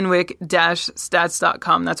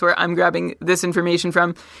fenwick-stats.com. That's where I'm grabbing this information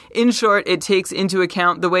from. In short, it takes into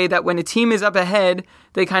account the way that when a team is up ahead,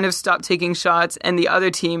 they kind of stop taking shots, and the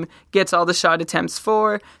other team gets all the shot attempts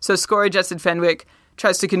for. So score-adjusted Fenwick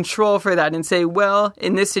tries to control for that and say, well,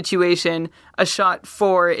 in this situation, a shot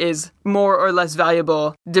 4 is more or less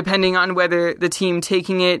valuable, depending on whether the team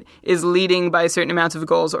taking it is leading by a certain amount of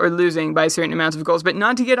goals or losing by a certain amount of goals. But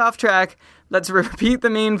not to get off track, let's repeat the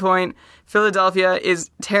main point. Philadelphia is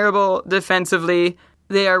terrible defensively.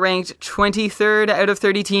 They are ranked 23rd out of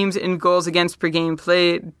 30 teams in goals against per game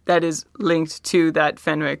played. That is linked to that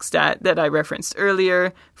Fenwick stat that I referenced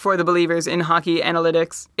earlier for the believers in hockey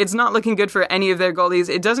analytics. It's not looking good for any of their goalies.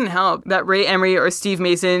 It doesn't help that Ray Emery or Steve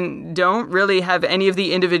Mason don't really have any of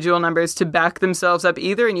the individual numbers to back themselves up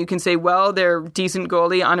either. And you can say, well, they're a decent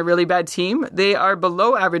goalie on a really bad team. They are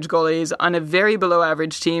below average goalies on a very below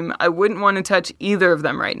average team. I wouldn't want to touch either of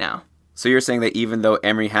them right now. So you're saying that even though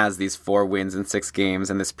Emery has these 4 wins in 6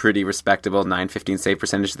 games and this pretty respectable .915 save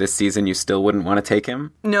percentage this season, you still wouldn't want to take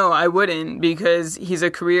him? No, I wouldn't, because he's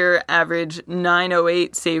a career average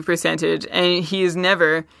 .908 save percentage, and he has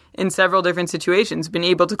never, in several different situations, been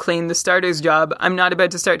able to claim the starter's job. I'm not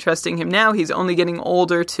about to start trusting him now. He's only getting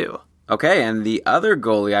older, too. Okay, and the other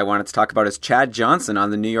goalie I wanted to talk about is Chad Johnson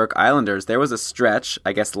on the New York Islanders. There was a stretch,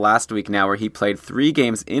 I guess last week now, where he played 3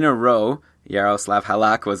 games in a row. Yaroslav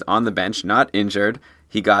Halak was on the bench, not injured.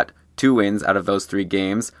 He got 2 wins out of those 3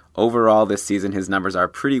 games. Overall, this season, his numbers are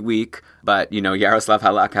pretty weak, but, Yaroslav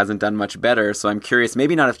Halak hasn't done much better, so I'm curious,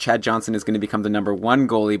 maybe not if Chad Johnson is going to become the number 1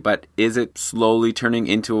 goalie, but is it slowly turning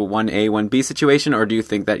into a 1A, 1B situation, or do you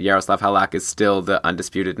think that Yaroslav Halak is still the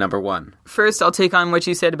undisputed number 1? First, I'll take on what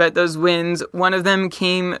you said about those wins. One of them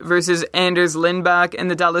came versus Anders Lindback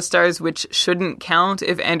and the Dallas Stars, which shouldn't count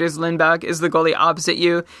if Anders Lindback is the goalie opposite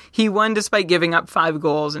you. He won despite giving up 5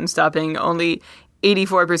 goals and stopping only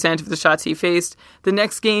 84% of the shots he faced. The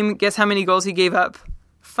next game, guess how many goals he gave up?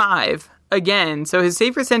 5. Again. So his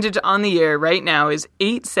save percentage on the year right now is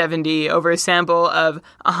 .870 over a sample of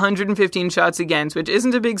 115 shots against, which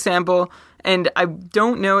isn't a big sample. And I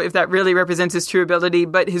don't know if that really represents his true ability,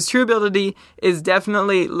 but his true ability is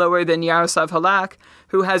definitely lower than Yaroslav Halak,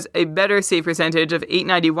 who has a better save percentage of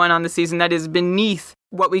 .891 on the season. That is beneath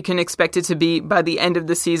what we can expect it to be by the end of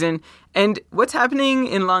the season. And what's happening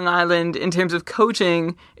in Long Island in terms of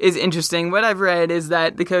coaching is interesting. What I've read is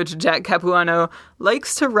that the coach, Jack Capuano,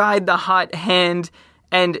 likes to ride the hot hand,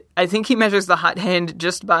 and I think he measures the hot hand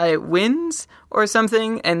just by wins or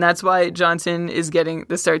something, and that's why Johnson is getting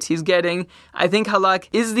the starts he's getting. I think Halak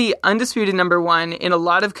is the undisputed number 1 in a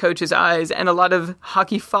lot of coaches' eyes and a lot of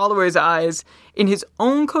hockey followers' eyes. In his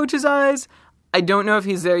own coach's eyes, I don't know if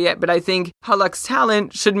he's there yet, but I think Halak's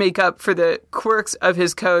talent should make up for the quirks of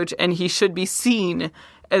his coach, and he should be seen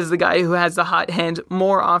as the guy who has the hot hand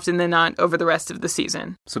more often than not over the rest of the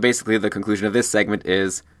season. So basically the conclusion of this segment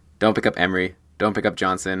is don't pick up Emery, don't pick up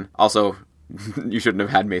Johnson. Also, you shouldn't have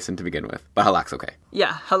had Mason to begin with, but Halak's okay.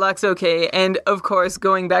 Yeah, Halak's okay. And of course,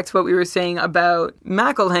 going back to what we were saying about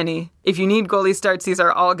McElhinney, if you need goalie starts, these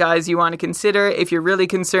are all guys you want to consider. If you're really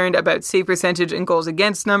concerned about save percentage and goals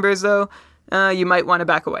against numbers, though, you might want to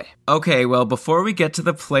back away. Okay, well, before we get to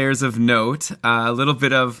the players of note, a little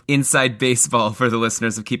bit of inside baseball for the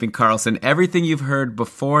listeners of Keeping Karlsson. Everything you've heard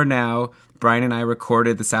before now, Brian and I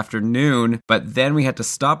recorded this afternoon, but then we had to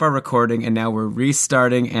stop our recording, and now we're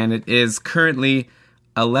restarting, and it is currently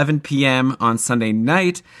 11 p.m. on Sunday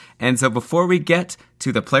night. And so before we get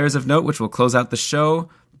to the players of note, which will close out the show,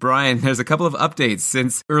 Brian, there's a couple of updates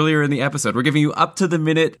since earlier in the episode. We're giving you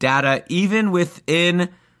up-to-the-minute data, even within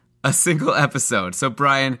a single episode. So,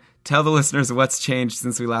 Brian, tell the listeners what's changed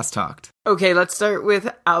since we last talked. Okay, let's start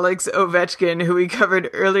with Alex Ovechkin, who we covered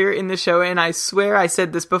earlier in the show, and I swear I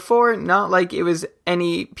said this before, not like it was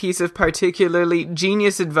any piece of particularly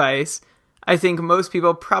genius advice. I think most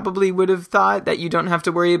people probably would have thought that you don't have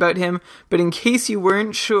to worry about him, but in case you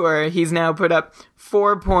weren't sure, he's now put up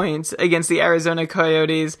 4 points against the Arizona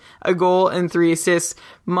Coyotes, a goal and 3 assists.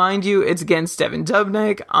 Mind you, it's against Devan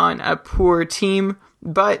Dubnyk on a poor team,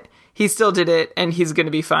 but he still did it, and he's going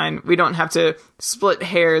to be fine. We don't have to split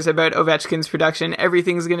hairs about Ovechkin's production.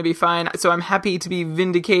 Everything's going to be fine. So I'm happy to be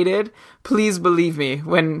vindicated. Please believe me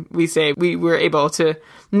when we say we were able to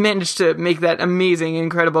manage to make that amazing,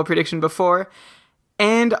 incredible prediction before.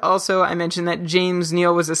 And also, I mentioned that James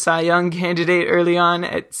Neal was a Cy Young candidate early on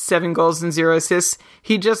at 7 goals and 0 assists.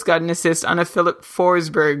 He just got an assist on a Philip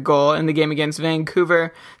Forsberg goal in the game against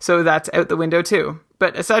Vancouver, so that's out the window too.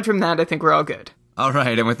 But aside from that, I think we're all good. All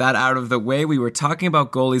right, and with that out of the way, we were talking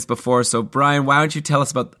about goalies before, so Brian, why don't you tell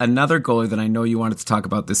us about another goalie that I know you wanted to talk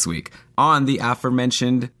about this week on the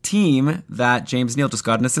aforementioned team that James Neal just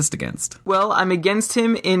got an assist against? Well, I'm against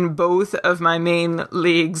him in both of my main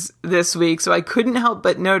leagues this week, so I couldn't help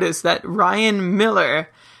but notice that Ryan Miller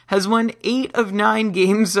has won 8 of 9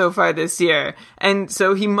 games so far this year, and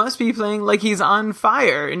so he must be playing like he's on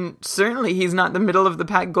fire, and certainly he's not the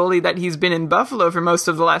middle-of-the-pack goalie that he's been in Buffalo for most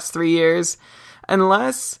of the last 3 years.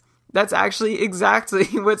 Unless that's actually exactly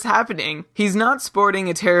what's happening. He's not sporting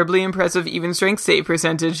a terribly impressive even strength save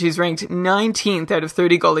percentage. He's ranked 19th out of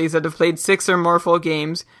 30 goalies that have played 6 or more full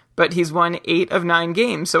games, but he's won 8 of 9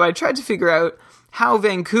 games. So I tried to figure out how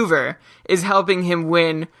Vancouver is helping him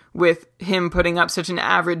win with him putting up such an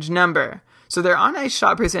average number. So their on-ice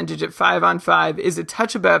shot percentage at 5-on-5 is a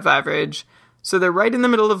touch above average. So they're right in the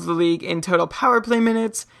middle of the league in total power play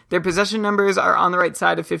minutes. Their possession numbers are on the right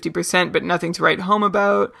side of 50%, but nothing to write home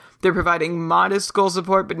about. They're providing modest goal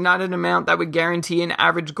support, but not an amount that would guarantee an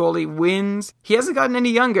average goalie wins. He hasn't gotten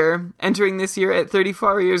any younger, entering this year at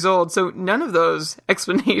 34 years old, so none of those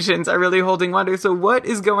explanations are really holding water. So what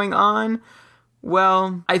is going on?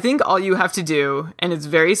 Well, I think all you have to do, and it's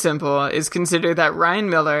very simple, is consider that Ryan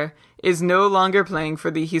Miller is no longer playing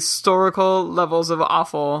for the historical levels of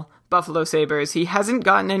awful Buffalo Sabres. He hasn't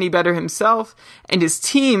gotten any better himself, and his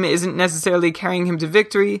team isn't necessarily carrying him to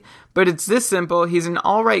victory, but it's this simple. He's an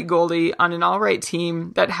alright goalie on an alright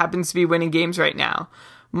team that happens to be winning games right now.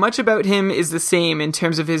 Much about him is the same in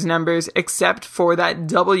terms of his numbers, except for that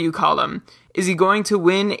W column. Is he going to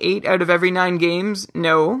win 8 out of every 9 games?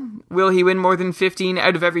 No. Will he win more than 15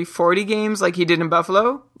 out of every 40 games like he did in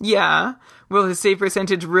Buffalo? Yeah. Will his save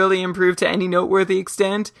percentage really improve to any noteworthy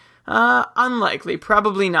extent? Unlikely,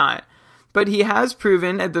 probably not. But he has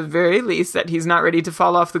proven, at the very least, that he's not ready to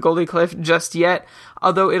fall off the goalie cliff just yet,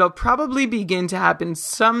 although it'll probably begin to happen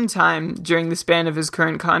sometime during the span of his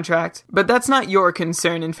current contract. But that's not your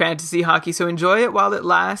concern in fantasy hockey, so enjoy it while it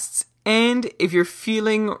lasts, and if you're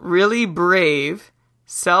feeling really brave,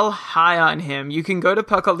 sell high on him. You can go to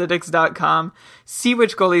Puckalytics.com, see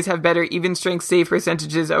which goalies have better even strength save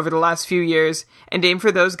percentages over the last few years, and aim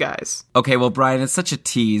for those guys. Okay, well, Brian, it's such a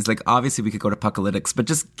tease. Like, obviously we could go to Puckalytics, but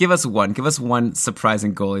just give us one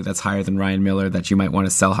surprising goalie that's higher than Ryan Miller that you might want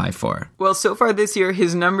to sell high for. Well, so far this year,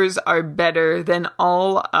 his numbers are better than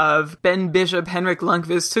all of Ben Bishop, Henrik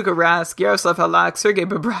Lundqvist, Tuukka Rask, Yaroslav Halak, Sergei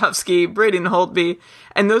Bobrovsky, Braden Holtby.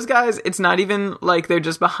 And those guys, it's not even like they're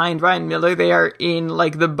just behind Ryan Miller. They are in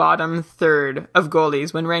like the bottom third of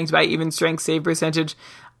goalies when ranked by even strength save percentage.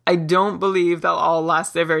 I don't believe they'll all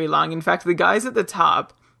last there very long. In fact, the guys at the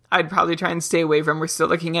top, I'd probably try and stay away from. We're still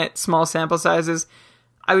looking at small sample sizes.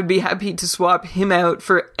 I would be happy to swap him out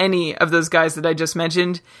for any of those guys that I just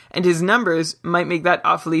mentioned, and his numbers might make that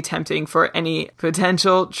awfully tempting for any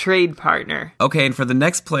potential trade partner. Okay, and for the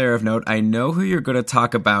next player of note, I know who you're going to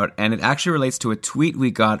talk about, and it actually relates to a tweet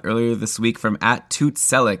we got earlier this week from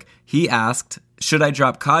 @TootSelic. He asked, should I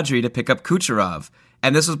drop Kadri to pick up Kucherov?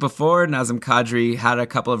 And this was before Nazem Kadri had a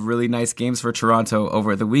couple of really nice games for Toronto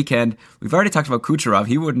over the weekend. We've already talked about Kucherov.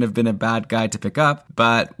 He wouldn't have been a bad guy to pick up.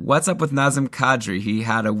 But what's up with Nazem Kadri? He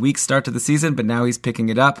had a weak start to the season, but now he's picking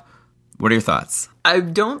it up. What are your thoughts? I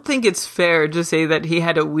don't think it's fair to say that he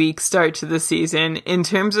had a weak start to the season. In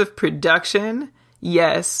terms of production,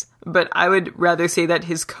 yes, but I would rather say that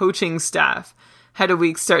his coaching staff had a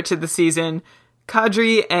weak start to the season.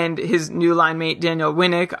 Kadri and his new line mate Daniel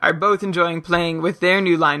Winnick are both enjoying playing with their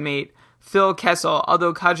new line mate Phil Kessel,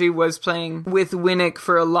 although Kadri was playing with Winnick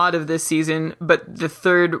for a lot of this season, but the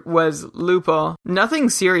third was Lupul. Nothing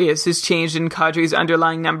serious has changed in Kadri's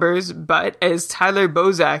underlying numbers, but as Tyler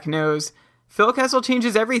Bozak knows, Phil Kessel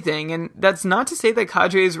changes everything, and that's not to say that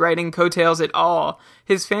Kadri is riding coattails at all.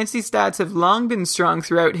 His fantasy stats have long been strong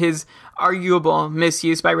throughout his arguable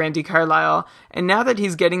misuse by Randy Carlyle, and now that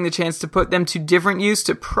he's getting the chance to put them to different use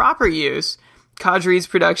to proper use, Kadri's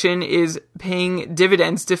production is paying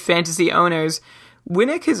dividends to fantasy owners.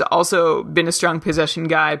 Winnick has also been a strong possession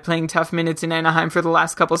guy, playing tough minutes in Anaheim for the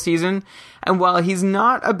last couple seasons, and while he's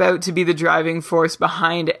not about to be the driving force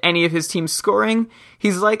behind any of his team's scoring,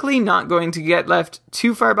 he's likely not going to get left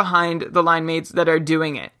too far behind the line mates that are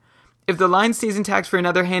doing it. If the line stays intact for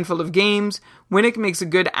another handful of games, Winnick makes a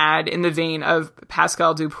good add in the vein of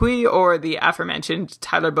Pascal Dupuis or the aforementioned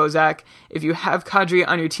Tyler Bozak. If you have Kadri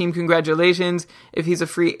on your team, congratulations. If he's a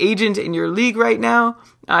free agent in your league right now,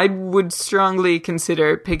 I would strongly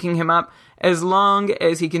consider picking him up as long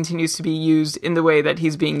as he continues to be used in the way that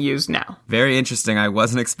he's being used now. Very interesting. I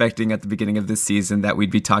wasn't expecting at the beginning of this season that we'd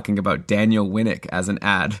be talking about Daniel Winnick as an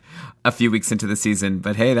ad a few weeks into the season.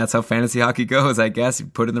 But hey, that's how fantasy hockey goes, I guess. You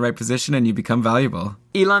put in the right position and you become valuable.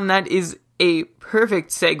 Elon, that is a perfect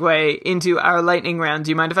segue into our lightning round. Do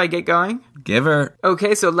you mind if I get going? Give her.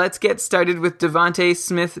 Okay, so let's get started with Devontae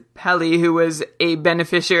Smith-Pelly, who was a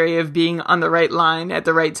beneficiary of being on the right line at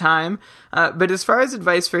the right time. But as far as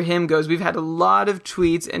advice for him goes, we've had a lot of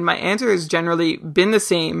tweets, and my answer has generally been the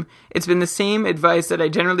same. It's been the same advice that I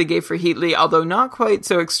generally gave for Heatley, although not quite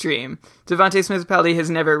so extreme. Devontae Smith-Pelly has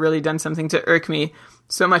never really done something to irk me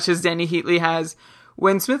so much as Danny Heatley has.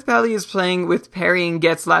 When Smith-Pelly is playing with Perry and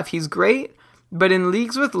Getzlaf, he's great, but in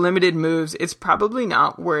leagues with limited moves, it's probably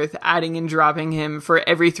not worth adding and dropping him for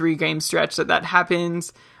every 3-game stretch that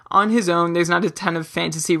happens. On his own, there's not a ton of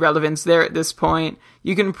fantasy relevance there at this point.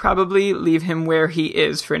 You can probably leave him where he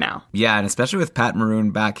is for now. Yeah, and especially with Pat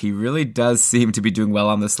Maroon back, he really does seem to be doing well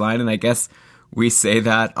on this line, and I guess we say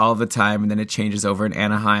that all the time, and then it changes over in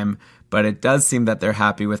Anaheim. But it does seem that they're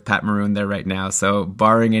happy with Pat Maroon there right now. So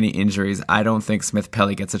barring any injuries, I don't think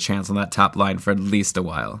Smith-Pelly gets a chance on that top line for at least a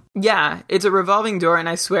while. Yeah, it's a revolving door, and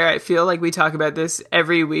I swear I feel like we talk about this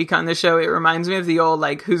every week on the show. It reminds me of the old,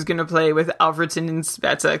 who's going to play with Alfredson and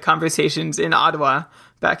Spezza conversations in Ottawa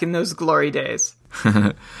back in those glory days.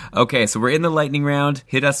 Okay, so we're in the lightning round.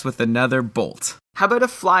 Hit us with another bolt. How about a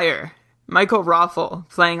flyer? Michael Raffl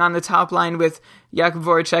playing on the top line with Jakub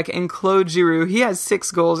Voracek and Claude Giroux. He has 6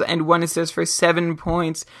 goals and 1 assist for 7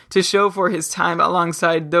 points to show for his time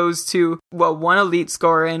alongside those two, one elite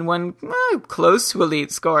scorer and one close to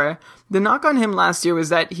elite scorer. The knock on him last year was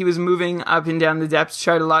that he was moving up and down the depth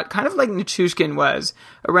chart a lot, kind of like Nichushkin was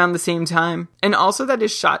around the same time, and also that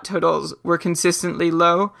his shot totals were consistently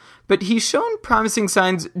low, but he's shown promising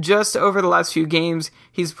signs just over the last few games.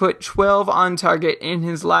 He's put 12 on target in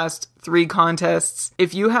his last 3 contests.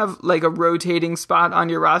 If you have a rotating spot on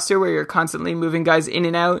your roster where you're constantly moving guys in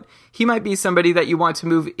and out, he might be somebody that you want to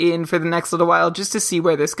move in for the next little while just to see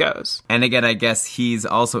where this goes. And again, I guess he's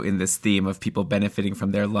also in this theme of people benefiting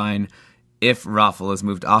from their line. If Raffl is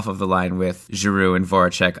moved off of the line with Giroux and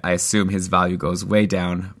Voracek, I assume his value goes way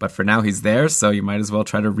down. But for now, he's there, so you might as well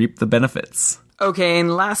try to reap the benefits. Okay,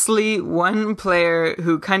 and lastly, one player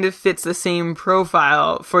who kind of fits the same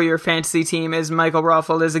profile for your fantasy team as Michael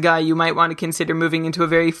Raffl is a guy you might want to consider moving into a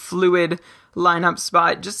very fluid lineup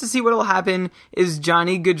spot just to see what will happen is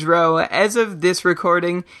Johnny Gaudreau. As of this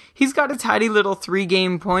recording, he's got a tidy little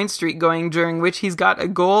 3-game point streak going during which he's got a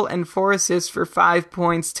goal and 4 assists for 5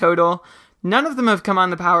 points total. None of them have come on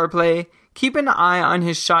the power play. Keep an eye on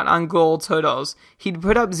his shot on goal totals. He'd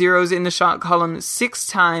put up zeros in the shot column 6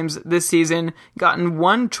 times this season, gotten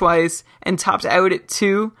 1 twice, and topped out at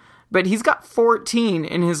 2, but he's got 14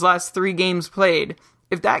 in his last 3 games played.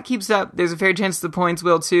 If that keeps up, there's a fair chance the points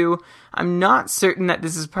will too. I'm not certain that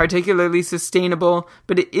this is particularly sustainable,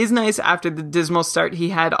 but it is nice after the dismal start he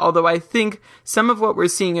had, although I think some of what we're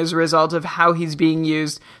seeing is a result of how he's being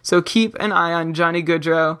used. So keep an eye on Johnny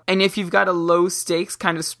Gaudreau. And if you've got a low stakes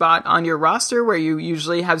kind of spot on your roster where you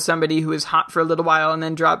usually have somebody who is hot for a little while and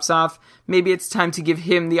then drops off, maybe it's time to give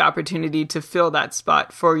him the opportunity to fill that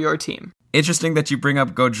spot for your team. Interesting that you bring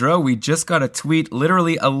up Gaudreau. We just got a tweet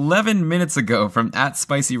literally 11 minutes ago from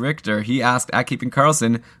 @SpicyRichter. He asked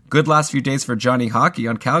 @KeepingKarlsson, good last few days for Johnny Hockey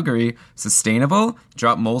on Calgary. Sustainable?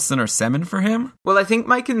 Drop Molson or Semin for him? Well, I think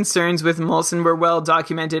my concerns with Molson were well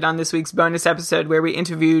documented on this week's bonus episode where we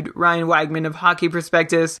interviewed Ryan Wagman of Hockey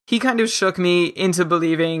Prospectus. He kind of shook me into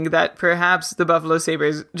believing that perhaps the Buffalo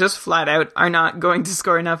Sabres just flat out are not going to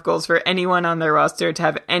score enough goals for anyone on their roster to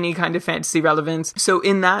have any kind of fantasy relevance. So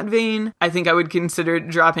in that vein, I think I would consider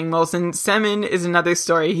dropping Molson. Semin is another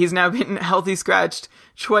story. He's now been healthy scratched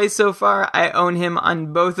twice so far. I own him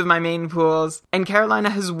on both of my main pools. And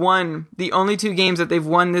Carolina has won. The only 2 games that they've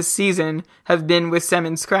won this season have been with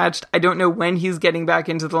Semin scratched. I don't know when he's getting back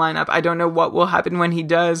into the lineup. I don't know what will happen when he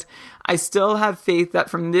does. I still have faith that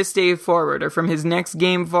from this day forward, or from his next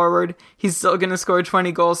game forward, he's still going to score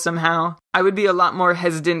 20 goals somehow. I would be a lot more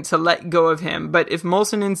hesitant to let go of him, but if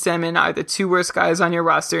Molson and Semin are the 2 worst guys on your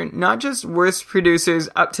roster, not just worst producers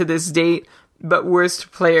up to this date, but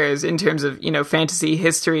worst players in terms of, fantasy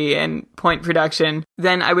history and point production,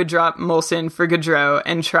 then I would drop Molson for Gaudreau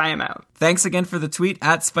and try him out. Thanks again for the tweet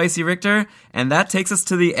 @SpicyRichter, and that takes us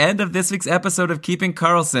to the end of this week's episode of Keeping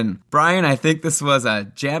Karlsson. Brian, I think this was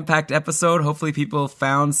a jam-packed episode. Hopefully people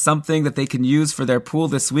found something that they can use for their pool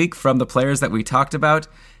this week from the players that we talked about.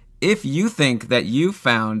 If you think that you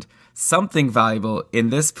found something valuable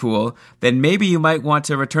in this pool, then maybe you might want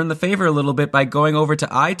to return the favor a little bit by going over to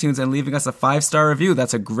iTunes and leaving us a 5-star review.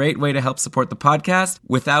 That's a great way to help support the podcast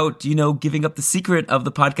without, giving up the secret of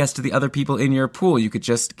the podcast to the other people in your pool. You could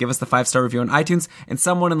just give us the 5-star review on iTunes, and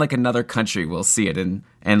someone in another country will see it and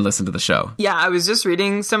listen to the show. Yeah, I was just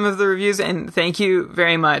reading some of the reviews, and thank you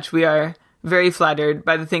very much. We are very flattered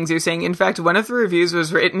by the things you're saying. In fact, one of the reviews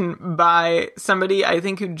was written by somebody, I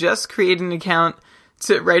think, who just created an account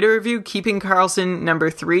to write a review, Keeping Karlsson number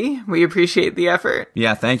 3. We appreciate the effort.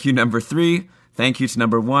 Yeah, thank you, number 3. Thank you to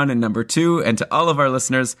number 1 and number 2. And to all of our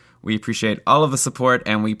listeners, we appreciate all of the support,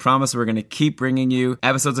 and we promise we're going to keep bringing you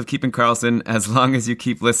episodes of Keeping Karlsson as long as you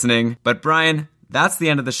keep listening. But Brian, that's the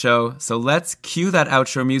end of the show, so let's cue that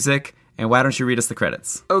outro music. And why don't you read us the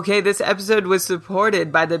credits? Okay, this episode was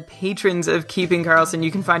supported by the patrons of Keeping Karlsson.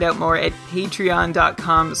 You can find out more at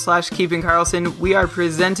patreon.com/keepingkarlsson. We are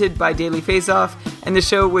presented by Daily Faceoff, and the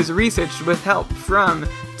show was researched with help from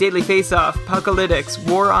Daily Faceoff, Puckalytics,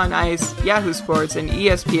 War on Ice, Yahoo Sports, and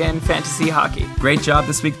ESPN Fantasy Hockey. Great job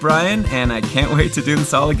this week, Brian, and I can't wait to do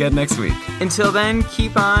this all again next week. Until then,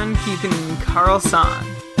 keep on keeping Karlsson.